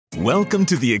Welcome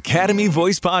to the Academy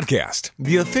Voice Podcast,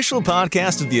 the official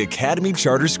podcast of the Academy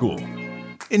Charter School.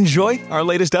 Enjoy our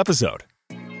latest episode.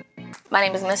 My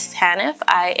name is Miss Hanif.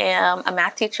 I am a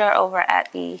math teacher over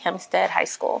at the Hempstead High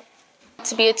School.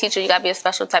 To be a teacher, you gotta be a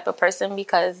special type of person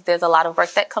because there's a lot of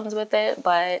work that comes with it.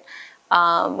 But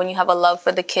when you have a love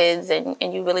for the kids and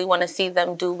you really want to see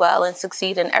them do well and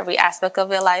succeed in every aspect of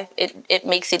their life, it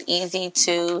makes it easy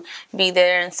to be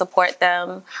there and support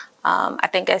them. I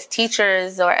think as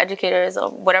teachers or educators or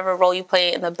whatever role you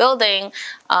play in the building,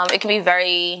 it can be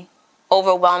very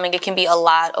overwhelming. It can be a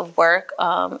lot of work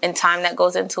and time that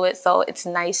goes into it. So it's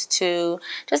nice to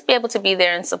just be able to be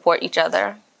there and support each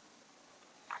other.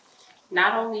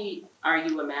 Not only are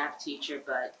you a math teacher,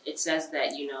 but it says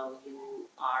that, you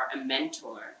are a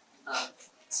mentor of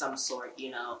some sort,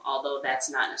 although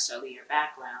that's not necessarily your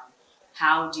background.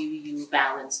 How do you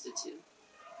balance the two?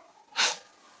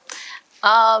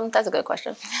 That's a good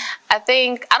question. I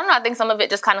think some of it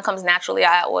just kind of comes naturally.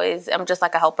 I'm just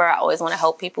like a helper. I always want to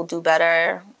help people do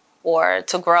better or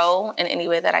to grow in any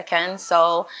way that I can.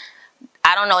 So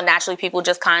I don't know, naturally people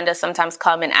just kind of sometimes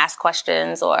come and ask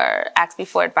questions or ask me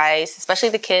for advice, especially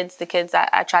the kids.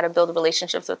 I try to build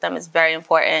relationships with them. It's very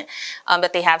important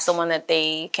that they have someone that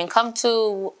they can come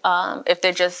to if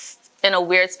they're just in a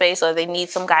weird space or they need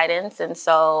some guidance. And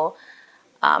so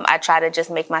I try to just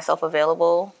make myself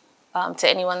available to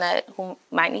anyone who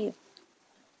might need.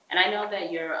 And I know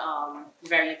that you're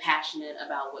very passionate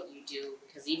about what you do,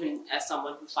 because even as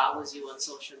someone who follows you on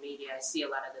social media, I see a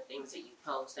lot of the things that you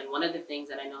post. And one of the things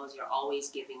that I know is you're always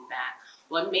giving back.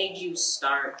 What made you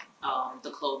start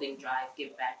the clothing drive,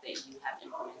 Give Back, that you have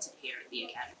implemented here at the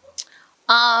Academy?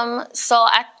 So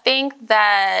I think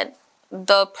that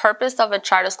the purpose of a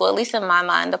charter school, at least in my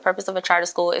mind, the purpose of a charter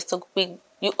school is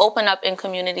you open up in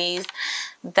communities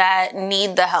that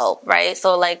need the help, right?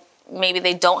 So like maybe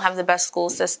they don't have the best school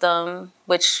system,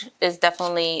 which is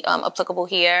definitely applicable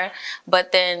here.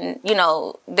 But then,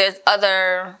 there's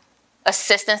other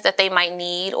assistance that they might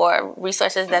need or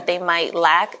resources that they might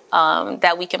lack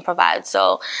that we can provide.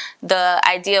 So the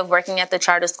idea of working at the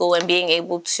charter school and being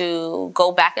able to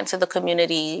go back into the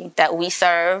community that we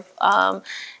serve that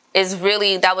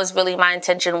was really my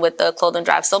intention with the clothing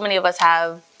drive. So many of us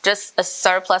have just a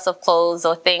surplus of clothes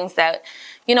or things that,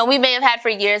 we may have had for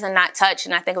years and not touched.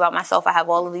 And I think about myself, I have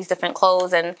all of these different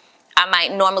clothes and I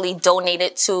might normally donate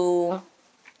it to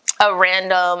a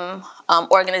random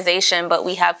organization, but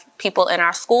we have people in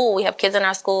our school, we have kids in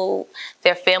our school,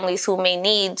 their families who may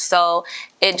need. So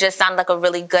it just sounded like a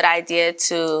really good idea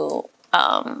to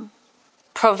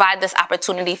provide this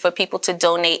opportunity for people to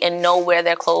donate and know where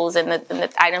their clothes and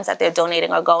the items that they're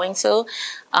donating are going to,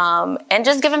 and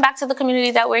just giving back to the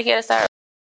community that we're here to serve.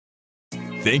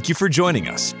 Thank you for joining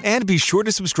us, and be sure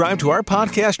to subscribe to our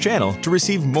podcast channel to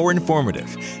receive more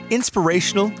informative,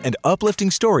 inspirational, and uplifting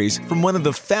stories from one of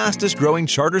the fastest growing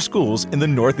charter schools in the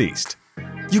Northeast.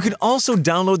 You can also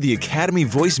download the Academy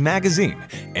Voice magazine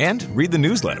and read the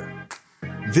newsletter.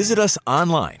 Visit us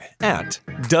online at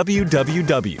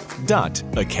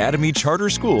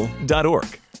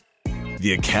www.academycharterschool.org.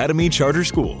 The Academy Charter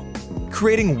School,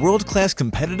 creating world-class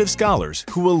competitive scholars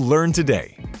who will learn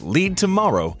today, lead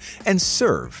tomorrow, and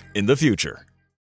serve in the future.